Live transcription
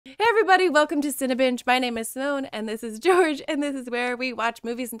everybody, welcome to Cinebinge. My name is Simone, and this is George, and this is where we watch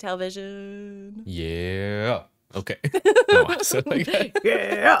movies and television. Yeah. Okay. No,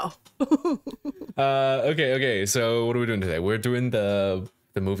 Yeah. Okay. So what are we doing today? We're doing the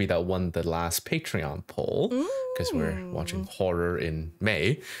movie that won the last Patreon poll because we're watching horror in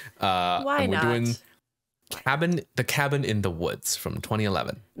May. Why and we're not? doing The Cabin in the Woods from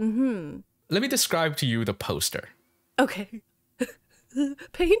 2011. Let me describe to you the poster. Okay.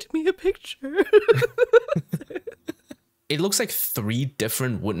 Paint me a picture. It looks like 3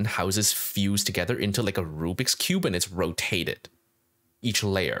 different wooden houses fused together into like a Rubik's Cube, and it's rotated, each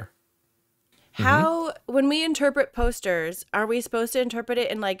layer. How, when we interpret posters, are we supposed to interpret it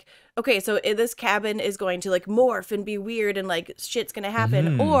in like, okay, so this cabin is going to like morph and be weird and like shit's gonna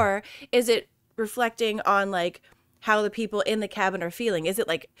happen, or is it reflecting on like how the people in the cabin are feeling? Is it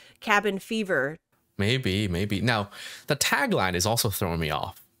like cabin fever? Maybe. Now, the tagline is also throwing me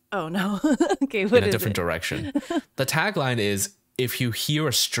off. Oh no. Okay, what in a is different it? direction. The tagline is, if you hear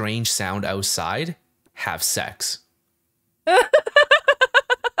a strange sound outside, have sex.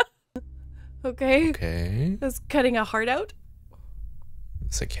 Okay. That's cutting a heart out,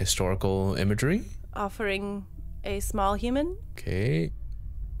 It's like historical imagery. offering a small human. Okay.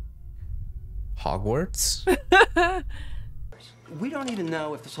 Hogwarts. We don't even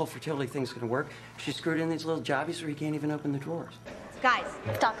know if this whole fertility thing's gonna work. She screwed in these little jobbies where he can't even open the drawers. Guys,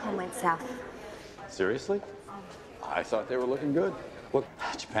 Stockholm went south. Seriously? I thought they were looking good. Look,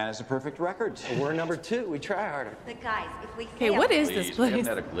 Japan has a perfect record. We're number 2. We try harder. But guys, if we Okay, fail, what is this Please, we haven't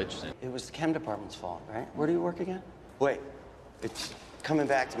place? had a glitch since. It was the chem department's fault, right? Where do you work again? Wait, it's coming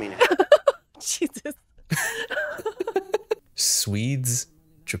back to me now. Jesus. Swedes,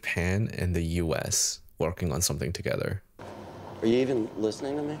 Japan, and the US working on something together. Are you even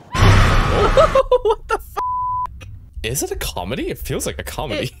listening to me? What the f? Is it a comedy? It feels like a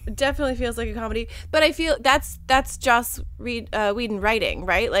comedy. It definitely feels like a comedy, but I feel that's Joss Whedon writing,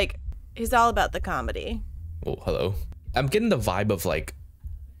 right? Like he's all about the comedy. Oh, hello. I'm getting the vibe of like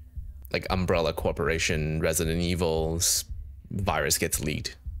Umbrella Corporation, Resident Evil's virus gets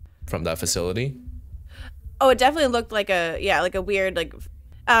leaked from that facility. Oh, it definitely looked like a weird like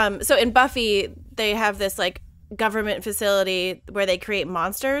so in Buffy they have this like government facility where they create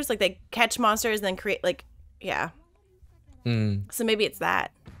monsters, like they catch monsters and then create like so maybe it's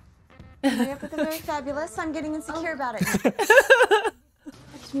that. hurry up with the very fabulous. I'm getting insecure about it.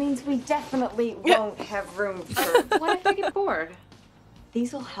 Which means we definitely won't have room for. What if I get bored?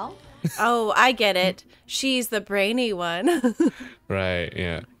 These will help. Oh, I get it. She's the brainy one. Right,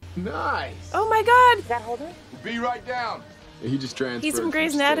 yeah. Nice. Oh my god. Is that Holder? Be right down. He just transferred. He's from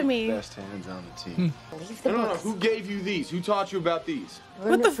Grey's Anatomy. Best hands on the team. Leave the No. books. Who gave you these? Who taught you about these?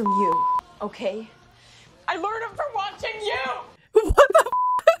 Learn it from you, okay? I learned it from watching you!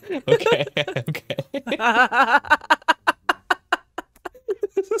 Okay.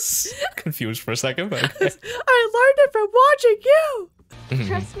 Confused for a second, but okay. I learned it from watching you.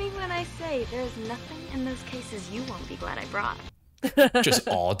 Trust me when I say there's nothing in those cases you won't be glad I brought. Just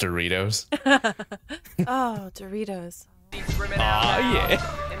all Doritos. Oh, Doritos. Yeah.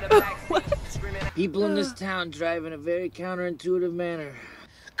 People in this town drive in a very counterintuitive manner.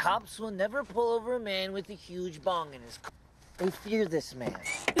 Cops will never pull over a man with a huge bong in his car. They fear this man.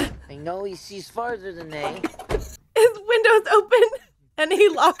 They know he sees farther than they. His window's open and he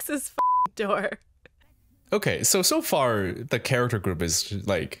locks his door. Okay, so far the character group is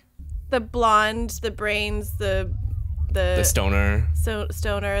like The blonde, the brains, the stoner.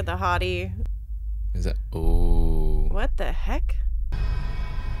 stoner, the hottie. Is that ooh? What the heck?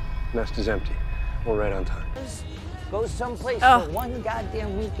 Nest is empty. We're right on time. Go someplace Oh. for one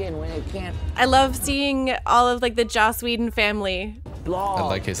goddamn weekend when it can't I love seeing all of like the Joss Whedon family. blog. I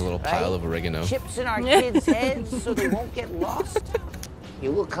like his little pile of oregano. Chips in our kids' heads so they won't get lost.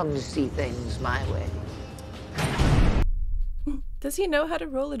 You will come to see things my way. Does he know how to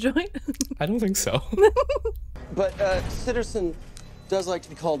roll a joint? I don't think so. But Sitterson does like to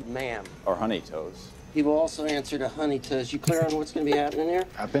be called ma'am. Or honey toes. He will also answer to honey toes. You clear on what's gonna be happening here?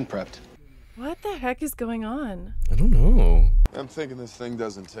 I've been prepped. What the heck is going on? I don't know. I'm thinking this thing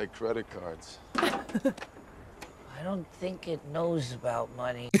doesn't take credit cards. I don't think it knows about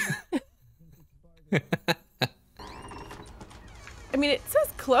money. I mean, it says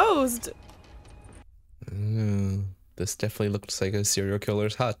closed. This definitely looks like a serial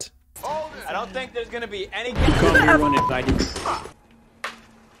killer's hut. I don't think there's gonna be any.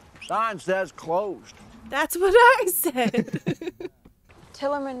 Sign says closed. That's what I said.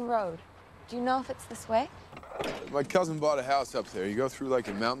 Tillerman Road. Do you know if it's this way? My cousin bought a house up there. You go through like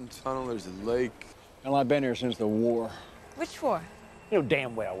a mountain tunnel, there's a lake. Well, I've been here since the war. Which war? You know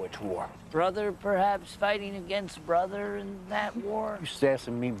damn well which war. Brother perhaps fighting against brother in that war? You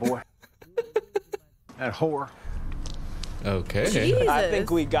sassing me, boy. That whore. Okay. Jesus. I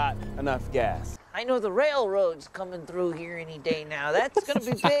think we got enough gas. I know the railroad's coming through here any day now. That's gonna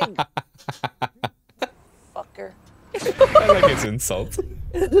be big. Fucker. I like his insult.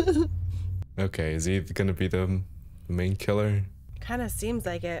 Okay, is he gonna be the main killer? Kind of seems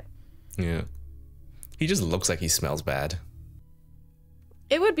like it. Yeah. He just looks like he smells bad.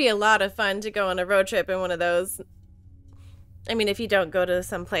 It would be a lot of fun to go on a road trip in one of those. I mean, if you don't go to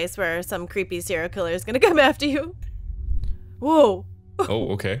some place where some creepy serial killer is going to come after you. Whoa. Oh,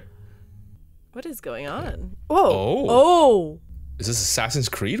 okay. What is going on? Whoa. Oh. Oh. Is this Assassin's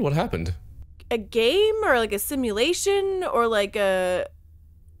Creed? What happened? A game or like a simulation or like a...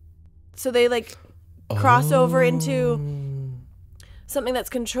 So they like cross over into something that's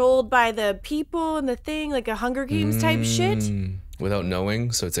controlled by the people and the thing, like a Hunger Games type shit. Without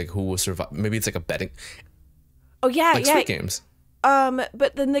knowing, so it's like who will survive. Maybe it's like a betting. Oh yeah, like yeah. Squid Games.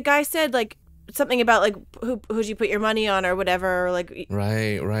 But then the guy said like something about like who'd you put your money on or whatever, or like.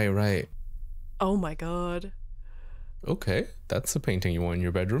 Right. Oh my god. Okay, that's a painting you want in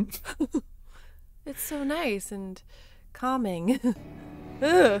your bedroom. It's so nice and calming.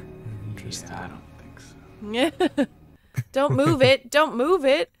 Ugh. Interesting. Yeah, I don't think so. Yeah. Don't move it. Don't move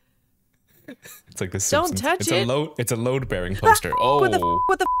it. It's like this. Don't touch it. It's a load-bearing poster. Oh. What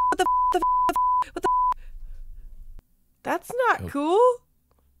the? That's not cool.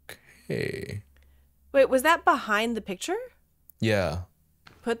 Okay. Wait, was that behind the picture? Yeah.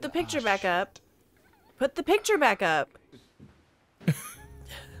 Put the picture back up. Put the picture back up.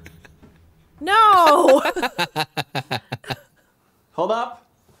 No. Hold up.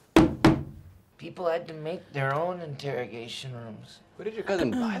 People had to make their own interrogation rooms. Where did your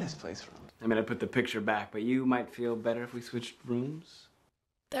cousin buy this place from? I mean, I put the picture back, but you might feel better if we switched rooms.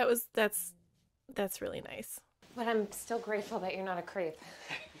 That's really nice. But I'm still grateful that you're not a creep.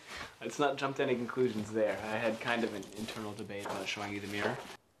 Let's not jump to any conclusions there. I had kind of an internal debate about showing you the mirror.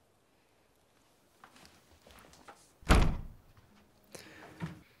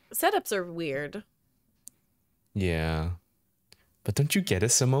 Setups are weird. Yeah. But don't you get it,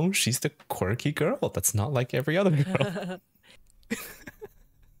 Simone? She's the quirky girl. That's not like every other girl.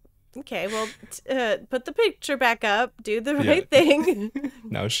 Okay, well, put the picture back up. Do the right thing.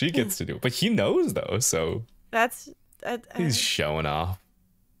 Now she gets to do it. But he knows, though, so... That's... He's showing off.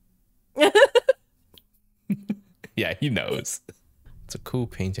 Yeah, he knows. It's a cool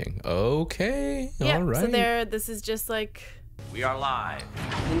painting. Okay, yeah, all right. So this is just like... We are live.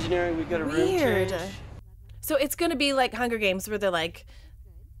 Engineering, we got a room Weird. change. So it's going to be like Hunger Games where they're like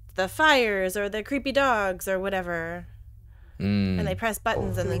the fires or the creepy dogs or whatever. And they press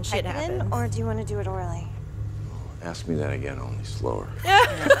buttons and then shit happens. Or do you want to do it orally? Ask me that again, only slower.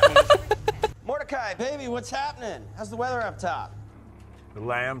 Mordecai, baby, what's happening? How's the weather up top? The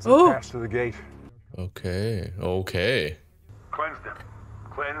lambs have passed through the gate. Okay. Cleanse them.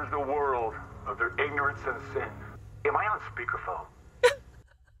 Cleanse the world of their ignorance and sin. Am I on speakerphone?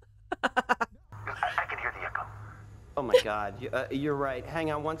 I can hear the echo. Oh my God, you're right. Hang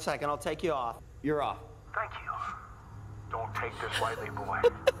on one second, I'll take you off. You're off. Thank you. Don't take this lightly, boy.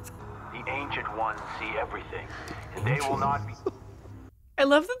 The ancient ones see everything, and they will not be... I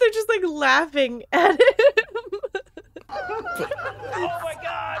love that they're just like laughing at him. Oh my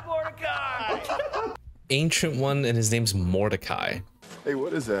God, Mordecai! Ancient one, and his name's Mordecai. Hey,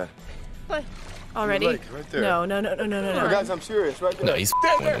 what is that? What? Already? Right there. No. Oh, guys, I'm serious, right there. No, he's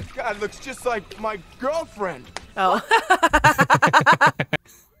there. God, looks just like my girlfriend. Oh.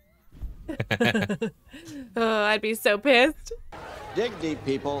 Oh, I'd be so pissed. Dig deep,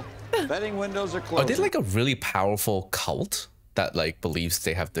 people. Betting windows are Are closed. they like a really powerful cult that like believes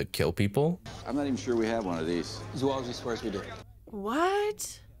they have to kill people? I'm not even sure we have one of these. Zoology swears we do.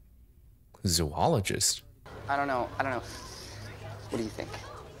 What? Zoologist. I don't know. What do you think?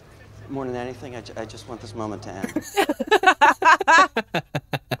 More than anything, I just want this moment to end.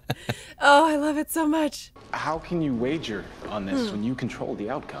 Oh, I love it so much. How can you wager on this when you control the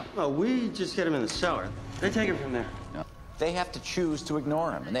outcome? Well, we just get him in the cellar. They take it from there. No. They have to choose to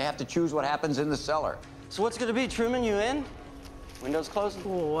ignore him, and they have to choose what happens in the cellar. So what's gonna be, Truman? You in? Windows closing?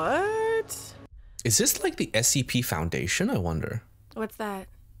 What? Is this like the SCP Foundation? I wonder. What's that?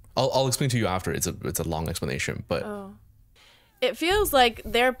 I'll explain to you after. It's a long explanation, but It feels like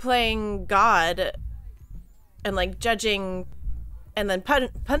they're playing God and like judging and then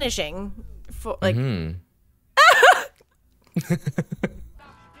punishing for like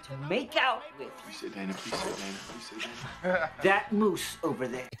To make out with. Please sit down, please sit down, please sit down. That moose over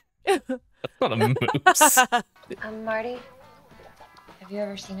there. That's not a moose. Marty, Have you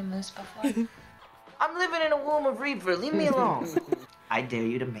ever seen a moose before? I'm living in a womb of reaper. Leave me alone. I dare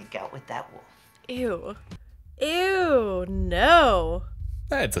you to make out with that wolf. Ew. Ew, no.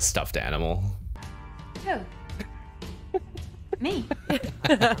 It's a stuffed animal. Who? Me.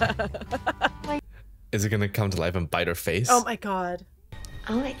 Is it gonna come to life and bite her face? Oh my god.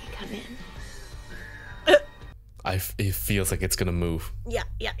 I'll let you come in. It feels like it's gonna move. Yeah.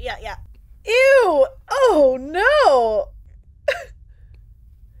 Ew! Oh no!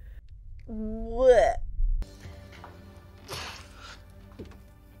 What?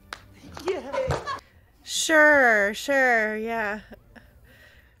 Yeah. Sure, yeah.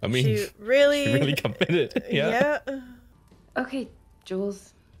 I mean, she really committed. Yeah. Okay,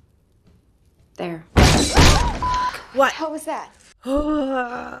 Jules. There. What? How was that?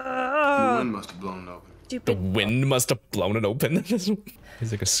 The wind must have blown it open. The wind must have blown it open. He's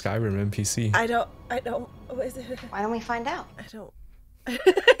like a Skyrim NPC. I don't. What is it? Why don't we find out? I don't.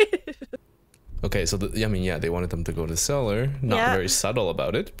 Okay, so they wanted them to go to the cellar. Not very subtle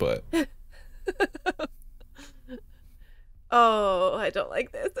about it, but. Oh, I don't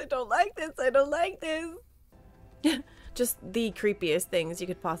like this. I don't like this. Just the creepiest things you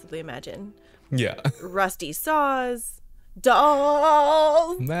could possibly imagine. Yeah. Rusty saws,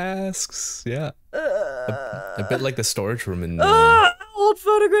 dolls, masks. Yeah. A bit like the storage room in. Old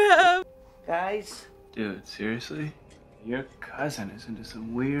photograph. Guys. Dude, seriously? Your cousin is into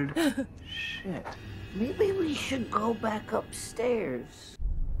some weird shit. Maybe we should go back upstairs.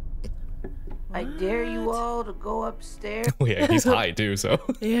 I dare you all to go upstairs. Oh yeah, he's high too, so.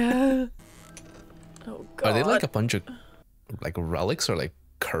 Yeah. Oh god. Are they like a bunch of like relics or like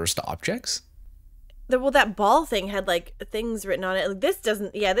cursed objects? Well, that ball thing had like things written on it. Like, this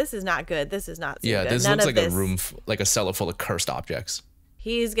doesn't. Yeah, this is not good. This is not. Yeah, good. this None looks of like this. a room, like a cellar full of cursed objects.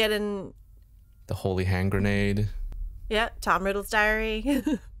 He's getting. The holy hand grenade. Yeah, Tom Riddle's diary.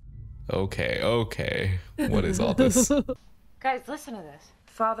 Okay. What is all this? Guys, listen to this.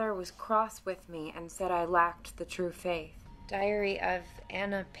 Father was cross with me and said I lacked the true faith. Diary of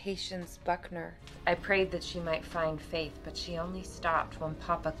Anna Patience Buckner. I prayed that she might find faith, but she only stopped when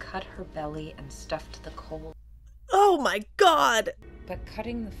Papa cut her belly and stuffed the coal. Oh my god! But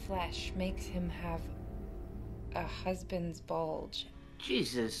cutting the flesh makes him have a husband's bulge.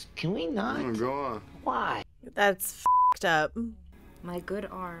 Jesus, can we not? Go on. Why? That's f***ed up. My good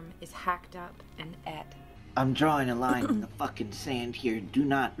arm is hacked up and et. I'm drawing a line in the fucking sand here. Do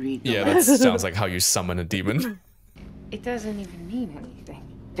not read the Yeah, letter. that sounds like how you summon a demon. It doesn't even mean anything.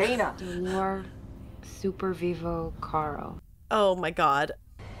 Dana! Dolor Super Vivo Caro. Oh my god.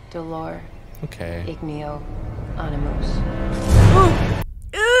 Dolor. Okay. Igneo Animus.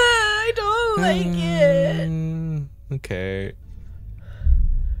 I don't like it. Okay.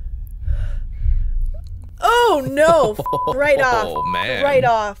 Oh no! Right off. Oh man. Right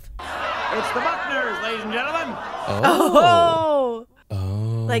off. It's the Buckners, ladies and gentlemen. Oh.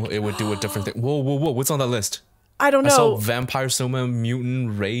 Like it would do a different thing. Whoa. What's on that list? I don't know. I saw vampire, soma,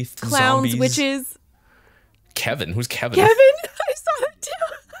 mutant, wraith, clowns, zombies. witches. Kevin. Who's Kevin? Kevin? I saw that too.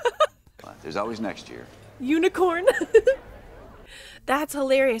 There's always next year. Unicorn. That's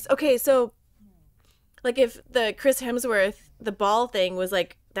hilarious. Okay, so like if the Chris Hemsworth, the ball thing was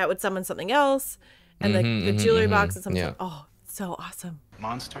like that would summon something else, and the jewelry box and something. Yeah. Oh, so awesome.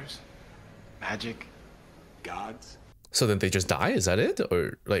 Monsters? Magic? Gods? So then they just die? Is that it?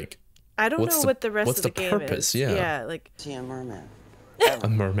 Or like I don't know what the rest of the game purpose? is. Yeah. Yeah, like See a merman. A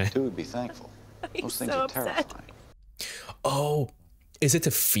merman. Who would be thankful? Those things so are upset. terrifying. Oh, is it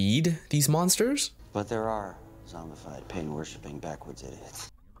to feed these monsters? But there are zombified, pain-worshipping, backwards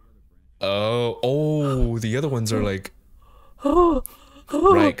idiots. Oh, the other ones are like right,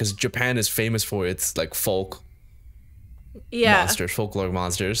 because Japan is famous for its like folk monsters, folklore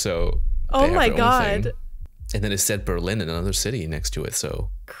monsters. So oh they have my their own god, thing. And then it said Berlin in another city next to it. So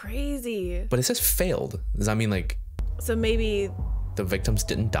crazy. but it says failed. Does that mean like So maybe the victims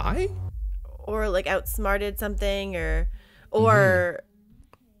didn't die? or like outsmarted something or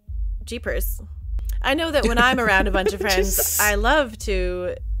jeepers. I know that when I'm around a bunch of friends, I love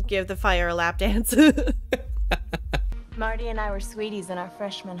to give the fire a lap dance. Marty and I were sweeties in our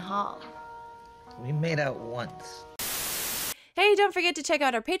freshman hall. We made out once. Hey, don't forget to check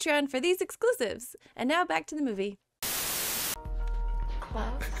out our Patreon for these exclusives. And now back to the movie. Close.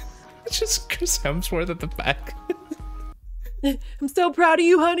 It's just Chris Hemsworth at the back. I'm so proud of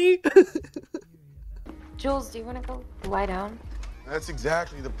you, honey. Jules, do you want to go lie down? That's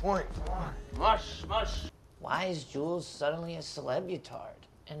exactly the point. Mush, mush. Why is Jules suddenly a celebutard?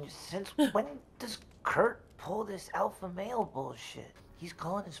 And since when does Kurt pull this alpha male bullshit? He's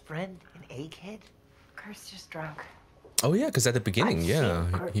calling his friend an egghead? Kurt's just drunk. Oh yeah, because at the beginning, yeah,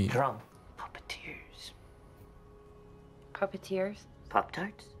 he drunk puppeteers. Puppeteers?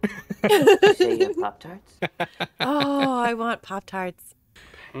 Pop-Tarts? You say you have Pop-Tarts? Oh, I want Pop-Tarts.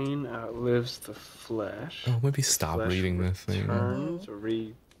 Pain outlives the flesh. Oh, maybe stop Flesh reading this thing. returns or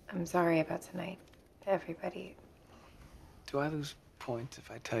I'm sorry about tonight, everybody. Do I lose points if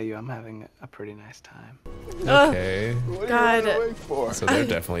I tell you I'm having a pretty nice time? Okay. God. So they're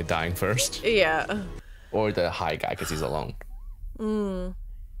definitely dying first. Yeah. Or the high guy because he's alone. Mm.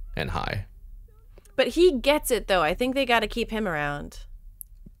 And high. But he gets it though. I think they got to keep him around.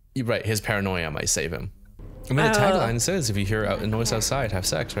 You're right. His paranoia might save him. I mean, the tagline says, "If you hear a noise outside, have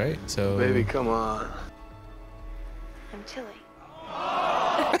sex." Right? So. Baby, come on. I'm chilly.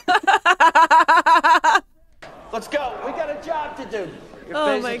 Let's go. We got a job to do. Your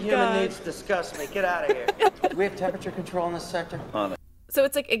Oh my basic human God. needs disgust me. Get out of here. Do we have temperature control in this sector? So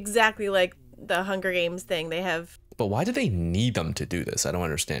it's like exactly like the Hunger Games thing. They have. But why do they need them to do this? I don't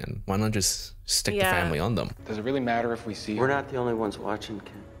understand. Why not just stick the family on them? Does it really matter if we see We're not the only ones watching,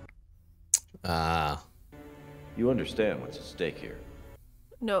 Ken. Ah. You understand what's at stake here.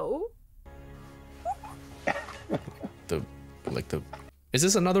 No. Is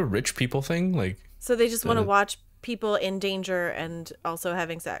this another rich people thing? Like. So they just want to watch people in danger and also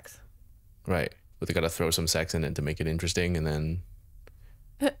having sex. Right. But they gotta throw some sex in it to make it interesting, and then.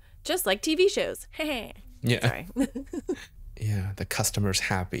 Just like TV shows. Yeah. Sorry. Yeah, the customer's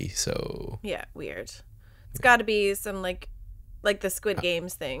happy, so. Yeah, weird. It's got to be some like the Squid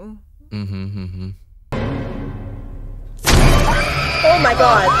Games thing. Oh my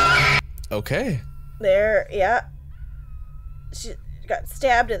God. Okay. There, yeah. She got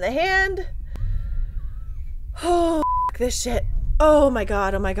stabbed in the hand. Oh, this shit. Oh my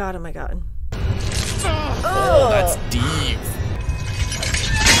God, oh my God, oh my God. Oh, that's deep.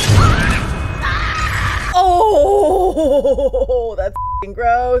 Oh, that's f***ing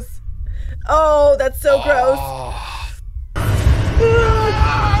gross. Oh, that's so gross.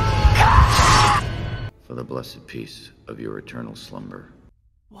 For the blessed peace of your eternal slumber.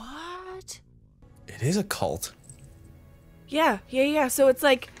 What? It is a cult. Yeah. So it's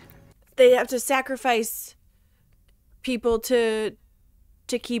like they have to sacrifice people to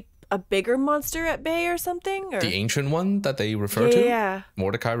keep a bigger monster at bay or something? Or? The ancient one that they refer to? Yeah.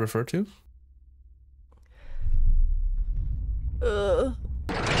 Mordecai referred to?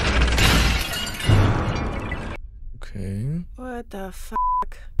 Okay. What the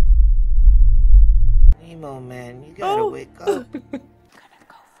fuck? Nemo, man, you gotta wake up.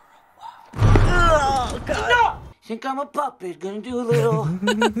 Oh, God. No! Think I'm a puppet, gonna do a little.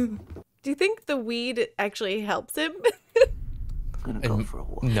 Do you think the weed actually helps him? Gonna go for a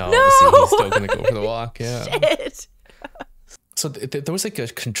walk. No, see, he's still gonna go for the walk, yeah. Shit. So there was like a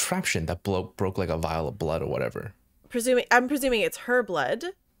contraption that broke like a vial of blood or whatever. I'm presuming it's her blood.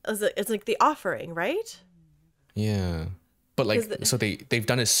 It's like the offering, right? Yeah. But like, so they've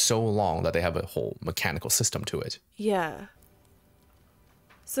done it so long that they have a whole mechanical system to it. Yeah.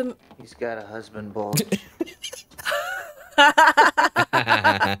 He's got a husband bulge.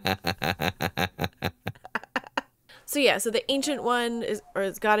 So yeah, so the ancient one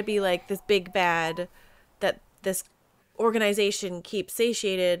it's got to be like this big bad that this organization keeps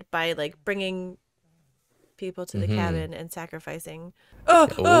satiated by like bringing people to the cabin and sacrificing. All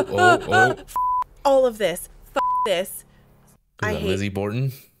of this. This. I hate Lizzie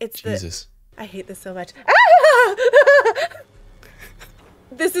Borden. Jesus. I hate this so much.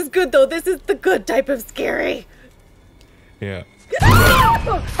 This is good though. This is the good type of scary. Yeah.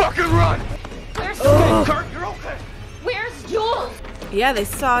 Fucking run! Where's Kurt, you're okay. Where's Jules? Yeah, they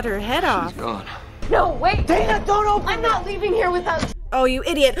sawed her head off. She's gone. No, wait. Dana, don't open I'm not leaving here without. Oh, you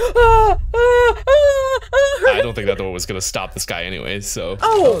idiot. I don't think that door was gonna stop this guy anyways, so.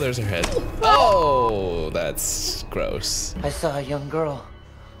 Oh, there's her head. Oh, that's gross. I saw a young girl,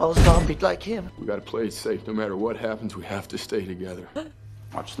 all zombied like him. We gotta play it safe. No matter what happens, we have to stay together.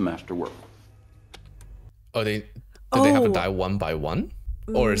 Watch the master work. Oh, did they have to die one by one?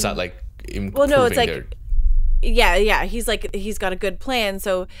 Or is that like improving Well, no, it's like their... Yeah, he's got a good plan.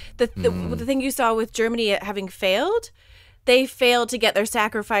 So the thing you saw with Germany having failed, they failed to get their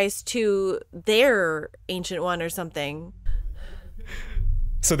sacrifice to their ancient one or something.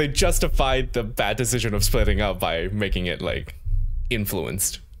 So they justified the bad decision of splitting up by making it like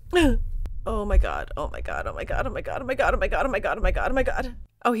influenced. Oh my god. Oh my god. Oh my god. Oh my god. Oh my god. Oh my god. Oh my god. Oh my god. Oh my god.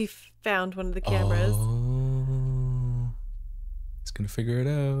 Oh, he found one of the cameras. Oh, he's gonna figure it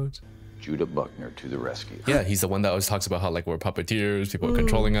out. Judah Buckner to the rescue. Yeah, he's the one that always talks about how like we're puppeteers, people are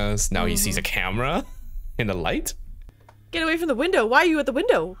controlling us. Now he sees a camera in the light. Get away from the window. Why are you at the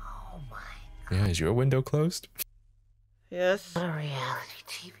window? Yeah, is your window closed? Yes. A reality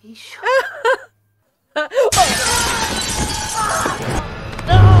TV show.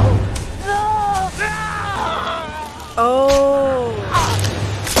 Oh.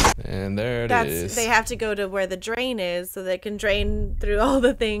 And there it is. They have to go to where the drain is so they can drain through all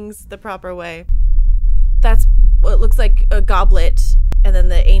the things the proper way. That's what looks like a goblet, and then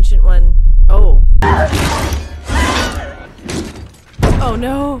the ancient one. Oh. Oh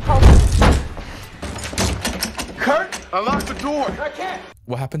no. Kurt, unlock the door. I can't.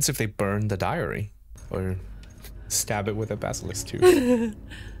 What happens if they burn the diary? Or stab it with a basilisk too?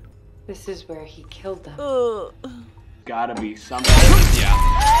 This is where he killed them. Gotta be something. Yeah.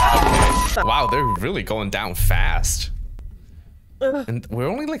 Okay. Wow, they're really going down fast. And we're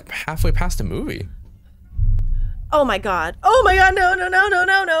only like halfway past the movie. Oh my god. Oh my god, no, no, no, no,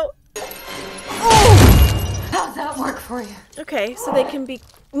 no, no. Oh! How's that work for you? Okay, so they can be...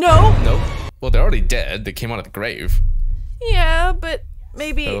 No! Nope. Well, they're already dead. They came out of the grave. Yeah, but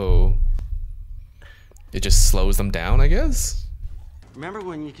maybe... So... it just slows them down, I guess? Remember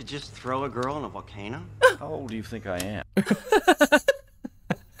when you could just throw a girl in a volcano? How old do you think I am?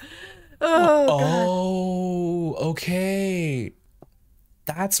 Oh, okay.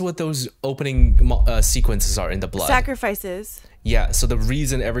 That's what those opening sequences are in the blood. Sacrifices. Yeah, so the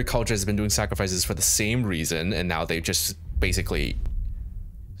reason every culture has been doing sacrifices for the same reason, and now they've just basically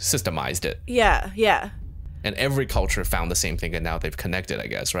systemized it. Yeah, yeah. And every culture found the same thing, and now they've connected, I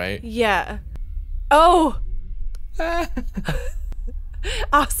guess, right? Yeah. Oh!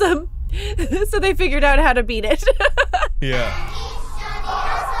 Awesome. So they figured out how to beat it. Yeah.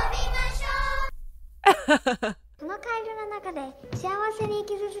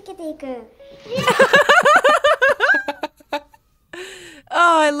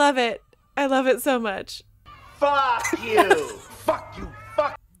 Oh, I love it. I love it so much. Fuck you. Fuck you.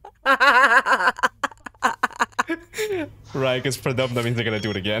 Fuck. Right, because for them, that means they're gonna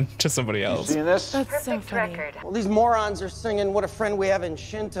do it again to somebody else. Seeing this? That's so funny. Well, these morons are singing "What a Friend We Have in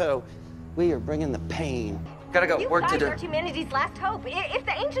Shinto." We are bringing the pain. Gotta go. Work to do. are humanity's last hope. If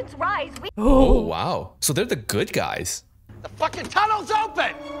the ancients rise, we... Oh, wow. So they're the good guys. The fucking tunnel's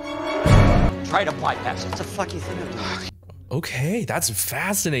open. Try to bypass it. What the fuck you think I'm doing? Okay, that's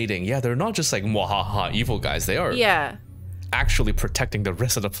fascinating. Yeah, they're not just like mwahaha evil guys. They are actually protecting the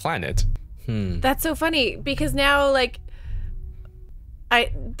rest of the planet. That's so funny because now, like,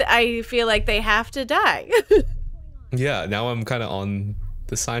 I feel like they have to die. Yeah, now I'm kind of on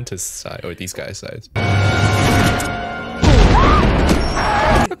the scientist side, or these guys' side.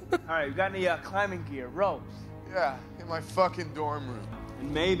 Alright, you got any climbing gear, ropes? Yeah, in my fucking dorm room.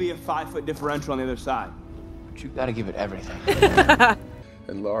 And maybe a 5-foot differential on the other side. But you gotta give it everything.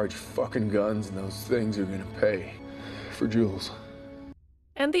 And large fucking guns and those things are gonna pay for jewels.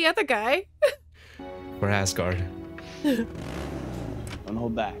 And the other guy. We're Asgard. Don't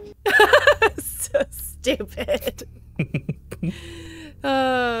hold back. So stupid.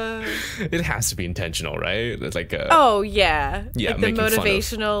 It has to be intentional, right? It's like oh yeah, yeah, like the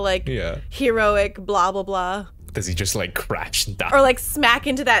motivational, like heroic, blah blah blah. Does he just like crash and die? Or like smack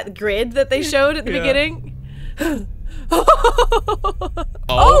into that grid that they showed at the beginning?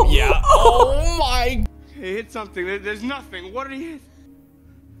 Oh yeah! Oh my! He hit something. There's nothing. What did he hit?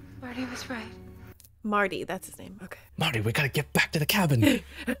 Marty was right. Marty, that's his name. Okay. Marty, we gotta get back to the cabin.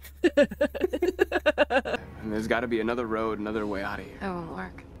 And there's gotta be another road, another way out of here. That won't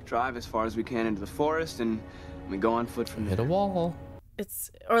work. Drive as far as we can into the forest, and we go on foot from there. Hit a wall.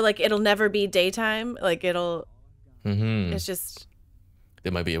 Or like it'll never be daytime. Like it'll. It's just.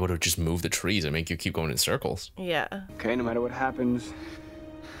 They might be able to just move the trees and make you keep going in circles. Yeah. Okay, no matter what happens,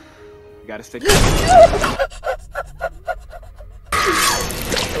 we gotta stay.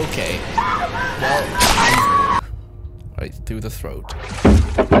 Okay. Well, right through the throat.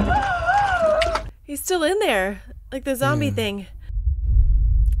 He's still in there, like the zombie thing.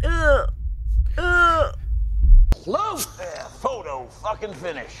 Close there. Photo fucking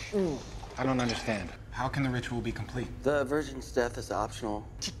finish. I don't understand. How can the ritual be complete? The virgin's death is optional.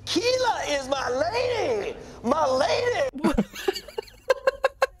 Tequila is my lady. My lady.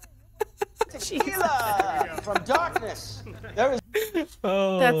 Tequila from darkness. There is.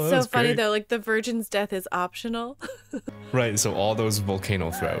 Oh, that's so funny great. though. Like the virgin's death is optional. Right. So all those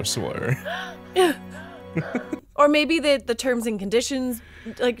volcano throws were. Or maybe the terms and conditions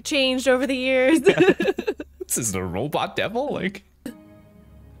like changed over the years. This is the robot devil, like.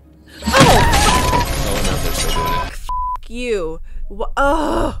 Oh no, they're still doing it. F you.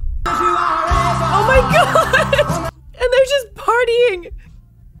 Oh. Oh my god. And they're just partying.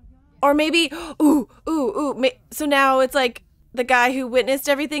 Or maybe, so now it's like the guy who witnessed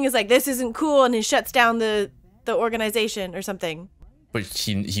everything is like, this isn't cool, and he shuts down the the organization or something. But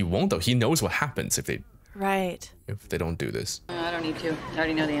he won't though. He knows what happens if they don't do this. I don't need to. I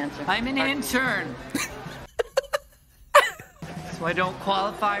already know the answer. I'm an intern. So I don't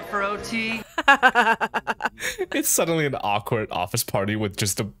qualify for OT. It's suddenly an awkward office party with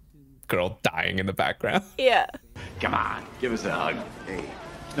just a girl dying in the background. Yeah. Come on, give us a hug. Hey.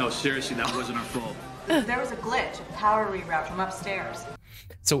 No, seriously, that wasn't our fault. There was a glitch, a power reroute from upstairs.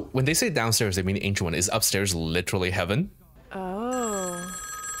 So when they say downstairs, they mean the ancient one. Is upstairs literally heaven? Oh.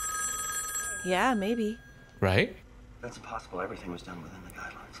 Yeah, maybe. Right? That's impossible. Everything was done within the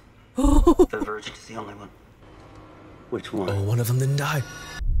guidelines. The Virgin is the only one. Which one? Oh, one of them didn't die.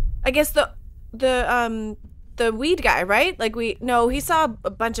 I guess the weed guy, right? Like he saw a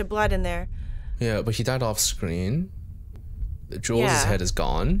bunch of blood in there. Yeah, but he died off screen. Jules' head is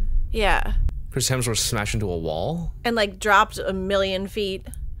gone. Yeah. Chris Hemsworth smashed into a wall. And like dropped 1,000,000 feet.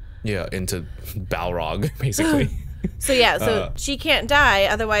 Yeah, into Balrog, basically. So yeah, so she can't die,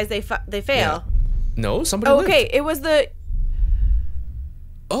 otherwise they fail. Yeah. No, somebody lived. Okay, it was the...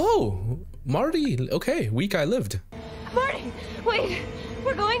 Oh, Marty. Okay, weak guy lived. Marty, wait,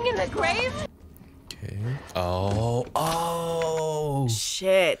 we're going in the grave? Okay. Oh.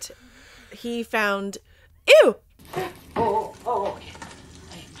 Shit. He found... Ew!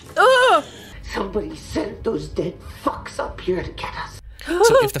 Oh. Somebody sent those dead fucks up here to get us.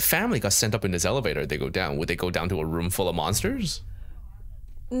 So if the family got sent up in this elevator, they go down. Would they go down to a room full of monsters?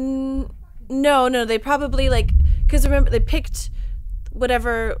 No, they probably because remember they picked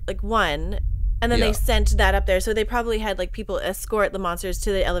whatever one, and then they sent that up there. So they probably had people escort the monsters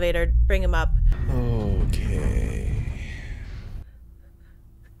to the elevator, bring them up. Okay.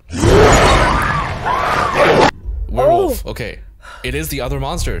 Werewolf. Okay, it is the other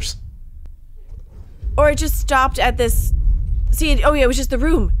monsters. Or it just stopped at this. See, it was just the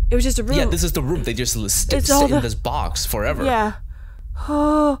room. It was just a room. Yeah, this is the room. They just sit in this box forever. Yeah.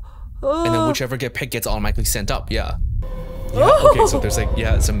 And then whichever get picked gets automatically sent up. Yeah. Okay, so there's some.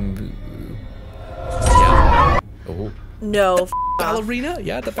 Yeah. Oh. No. Ballerina?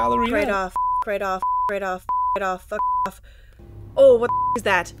 Yeah, the ballerina. Right off. Fuck off. Oh, what is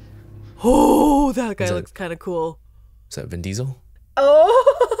that? Oh, that guy looks kind of cool. Is that Vin Diesel?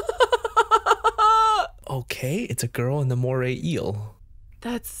 Oh. Okay, it's a girl in the moray eel.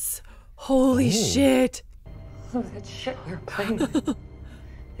 That's holy shit. Oh, that shit we were playing with.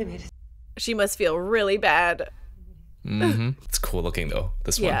 They made us... She must feel really bad. It's cool looking though,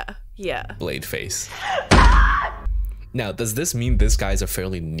 this one. Yeah. Blade face. Now, does this mean this guy's a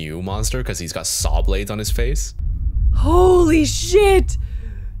fairly new monster because he's got saw blades on his face? Holy shit!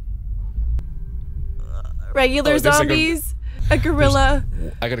 Regular zombies, a gorilla.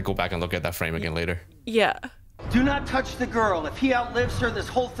 I gotta go back and look at that frame again later. Yeah. Do not touch the girl. If he outlives her, this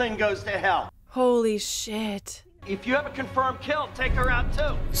whole thing goes to hell. Holy shit. If you have a confirmed kill, take her out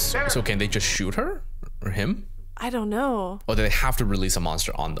too. So can they just shoot her? Or him? I don't know. Or do they have to release a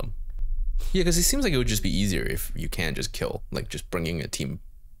monster on them? Yeah, because it seems like it would just be easier if you can just kill. Like just bringing a team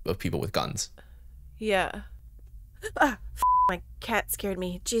of people with guns. Yeah. My cat scared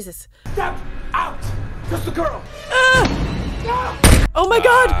me. Jesus. Step out! Just the girl! Oh my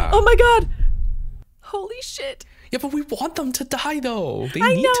god! Oh my god! Holy shit. Yeah, but we want them to die though. They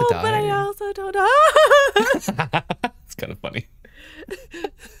need to die. But I also don't know. It's kind of funny.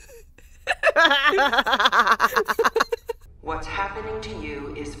 What's happening to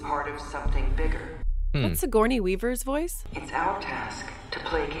you is part of something bigger. That's Sigourney Weaver's voice? It's our task to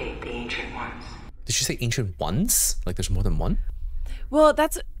placate the Ancient Ones. Did she say Ancient Ones? Like there's more than one? Well,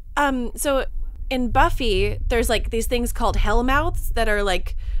 that's so in Buffy, there's these things called Hellmouths that are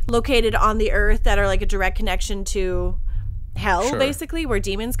located on the earth that are a direct connection to hell, basically, where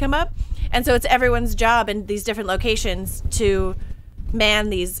demons come up. And so it's everyone's job in these different locations to man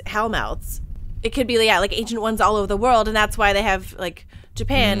these Hellmouths. It could be Ancient Ones all over the world, and that's why they have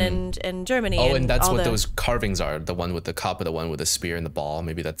Japan and Germany. Oh, and that's what those carvings are. The one with the cup, the one with the spear and the ball.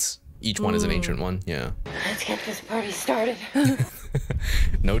 Maybe that's each one is an ancient one. Yeah. Let's get this party started.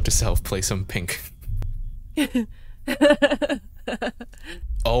 Note to self: play some Pink.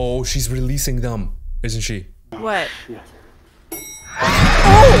 Oh, she's releasing them, isn't she? What?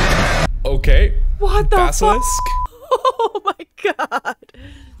 Oh! Okay. What the Basilisk? Oh my god.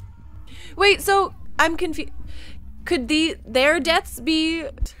 Wait, so I'm confused. Could their deaths be...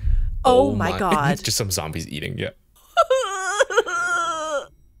 Oh my god. Just some zombies eating, yeah.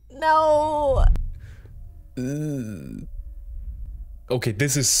 No. Okay,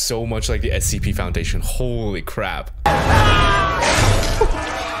 this is so much like the SCP Foundation. Holy crap.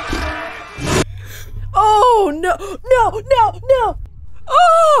 Oh, no. No.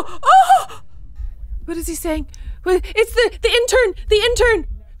 Oh! What is he saying? It's the intern. The intern.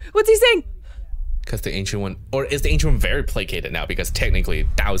 What's he saying? Because the Ancient One, or is the Ancient One very placated now? Because technically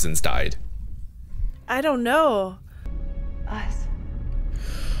thousands died. I don't know. Us.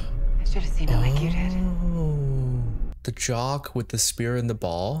 I should have seen it like you did. The jock with the spear and the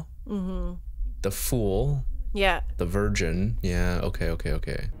ball. Mm-hmm. The fool. Yeah. The virgin. Yeah. Okay.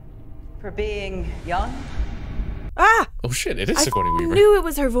 For being young? Ah! Oh shit! It is Sigourney Weaver. I knew it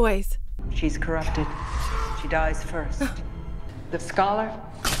was her voice. She's corrupted. She dies first. The scholar?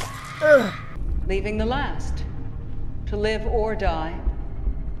 Leaving the last. To live or die,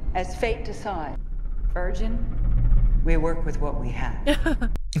 as fate decides. Virgin? We work with what we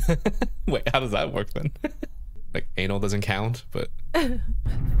have. Wait, how does that work then? Like anal doesn't count, but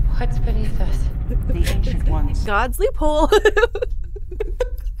What's beneath us? The Ancient Ones. God's loophole.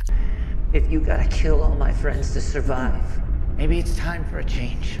 If you gotta kill all my friends to survive, maybe it's time for a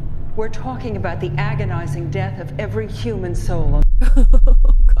change. We're talking about the agonizing death of every human soul.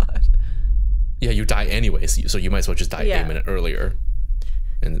 yeah, you die anyways, so you might as well just die a minute earlier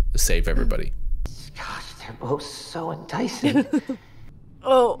and save everybody. Gosh, they're both so enticing.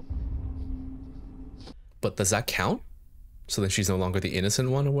 Oh. But does that count? So then she's no longer the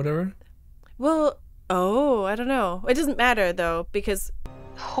innocent one or whatever? Well, I don't know. It doesn't matter though, because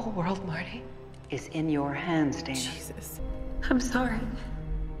the whole world, Marty, is in your hands, Dana. Jesus. I'm sorry.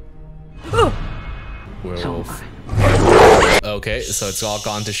 Oh. Werewolf. Okay, so it's all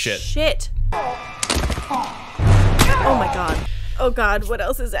gone to shit. Shit. Oh my god. Oh god, what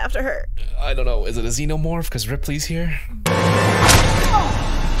else is after her? I don't know. Is it a xenomorph? Because Ripley's here.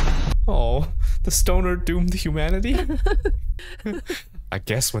 Oh, the stoner doomed humanity. I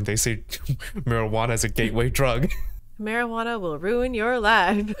guess when they say marijuana is a gateway drug. Marijuana will ruin your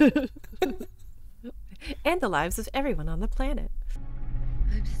life. And the lives of everyone on the planet.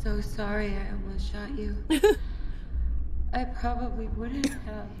 I'm so sorry I almost shot you. I probably wouldn't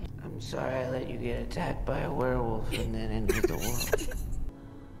have. I'm sorry I let you get attacked by a werewolf and then into the world.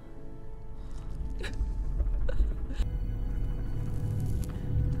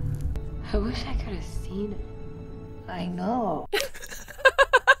 I wish I could have seen it. I know.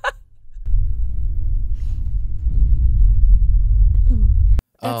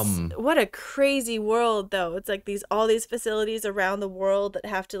 What a crazy world though. It's like all these facilities around the world that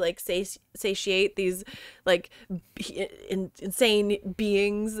have to like satiate these like insane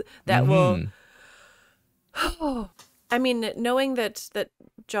beings that will I mean, knowing that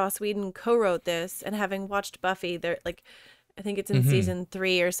Joss Whedon co-wrote this and having watched Buffy, they're like, I think it's in season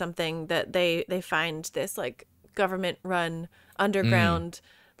 3 or something that they find this like government run underground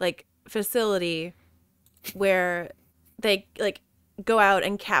like facility where they like go out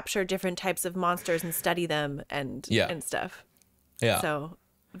and capture different types of monsters and study them and stuff. Yeah. So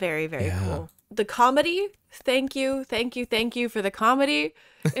very, very cool. The comedy, thank you for the comedy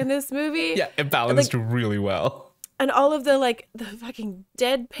in this movie. Yeah, it balanced really well. And all of the like the fucking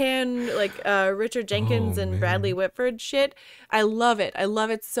deadpan like Richard Jenkins and Bradley Whitford shit. I love it. I love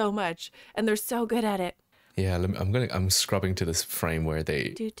it so much. And they're so good at it. Yeah, I'm scrubbing to this frame where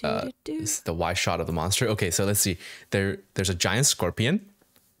they the wide shot of the monster. Okay, so let's see. There's a giant scorpion.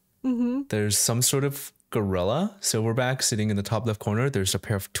 There's some sort of gorilla silverback sitting in the top left corner. There's a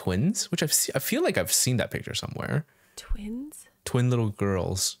pair of twins, which I feel like I've seen that picture somewhere. Twins? Twin little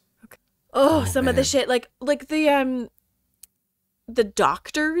girls. Okay. Oh, some of the shit like the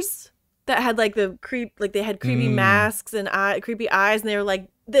doctors that had like they had creepy masks and creepy eyes, and they were like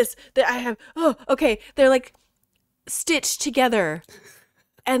they're like stitched together,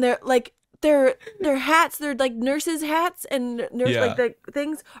 and they're like their hats, they're like nurses' hats, and like the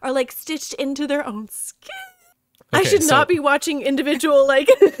things are like stitched into their own skin. Okay, I should not be watching individual like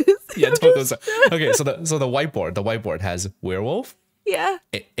okay, so the whiteboard has werewolf,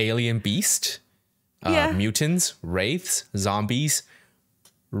 alien beast, mutants, wraiths, zombies,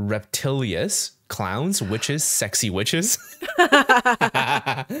 reptilius, clowns, witches, sexy witches,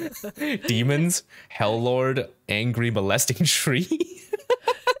 demons, helllord, angry molesting tree.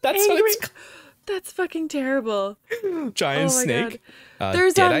 That's fucking terrible. Giant snake.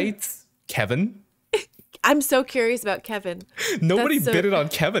 There's Deadites, Kevin. I'm so curious about Kevin. Nobody bid it on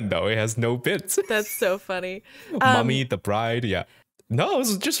Kevin though. He has no bits. That's so funny. Mummy, the Bride. Yeah. No, it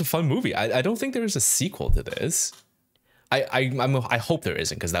was just a fun movie. I don't think there is a sequel to this. I hope there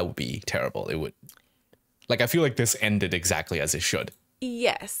isn't, because that would be terrible. It would. Like, I feel like this ended exactly as it should.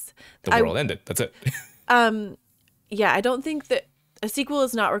 Yes. The world ended. That's it. Yeah, I don't think that a sequel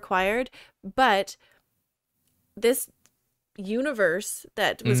is not required, but this universe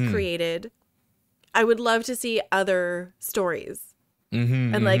that was created, I would love to see other stories.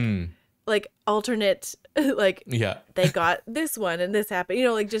 And like alternate, like they got this one and this happened, you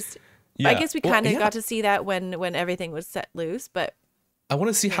know, like just, I guess we kind of got to see that when everything was set loose, but. I want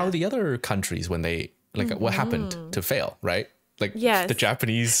to see how the other countries, when they, like what happened to fail, right? Like the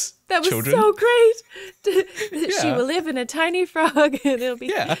Japanese children. That was so great. She will live in a tiny frog and it'll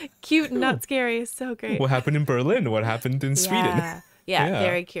be cute and not scary. It's so great. What happened in Berlin? What happened in Sweden? Yeah,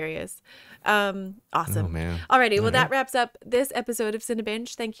 very curious. Awesome. Oh, man. Alrighty, well, that wraps up this episode of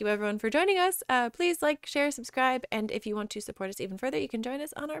Cinebinge. Thank you, everyone, for joining us. Please like, share, subscribe, and if you want to support us even further, you can join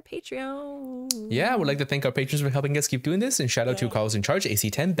us on our Patreon. Yeah, we'd like to thank our patrons for helping us keep doing this, and shout out to Carlos in Charge,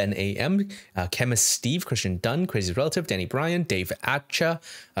 AC10, Ben AM, Chemist Steve, Christian Dunn, Crazy Relative, Danny Bryan, Dave Atcha,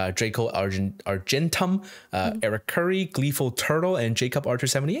 Draco Argentum, Eric Curry, Gleeful Turtle, and Jacob Archer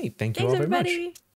 78. Thank you all very much.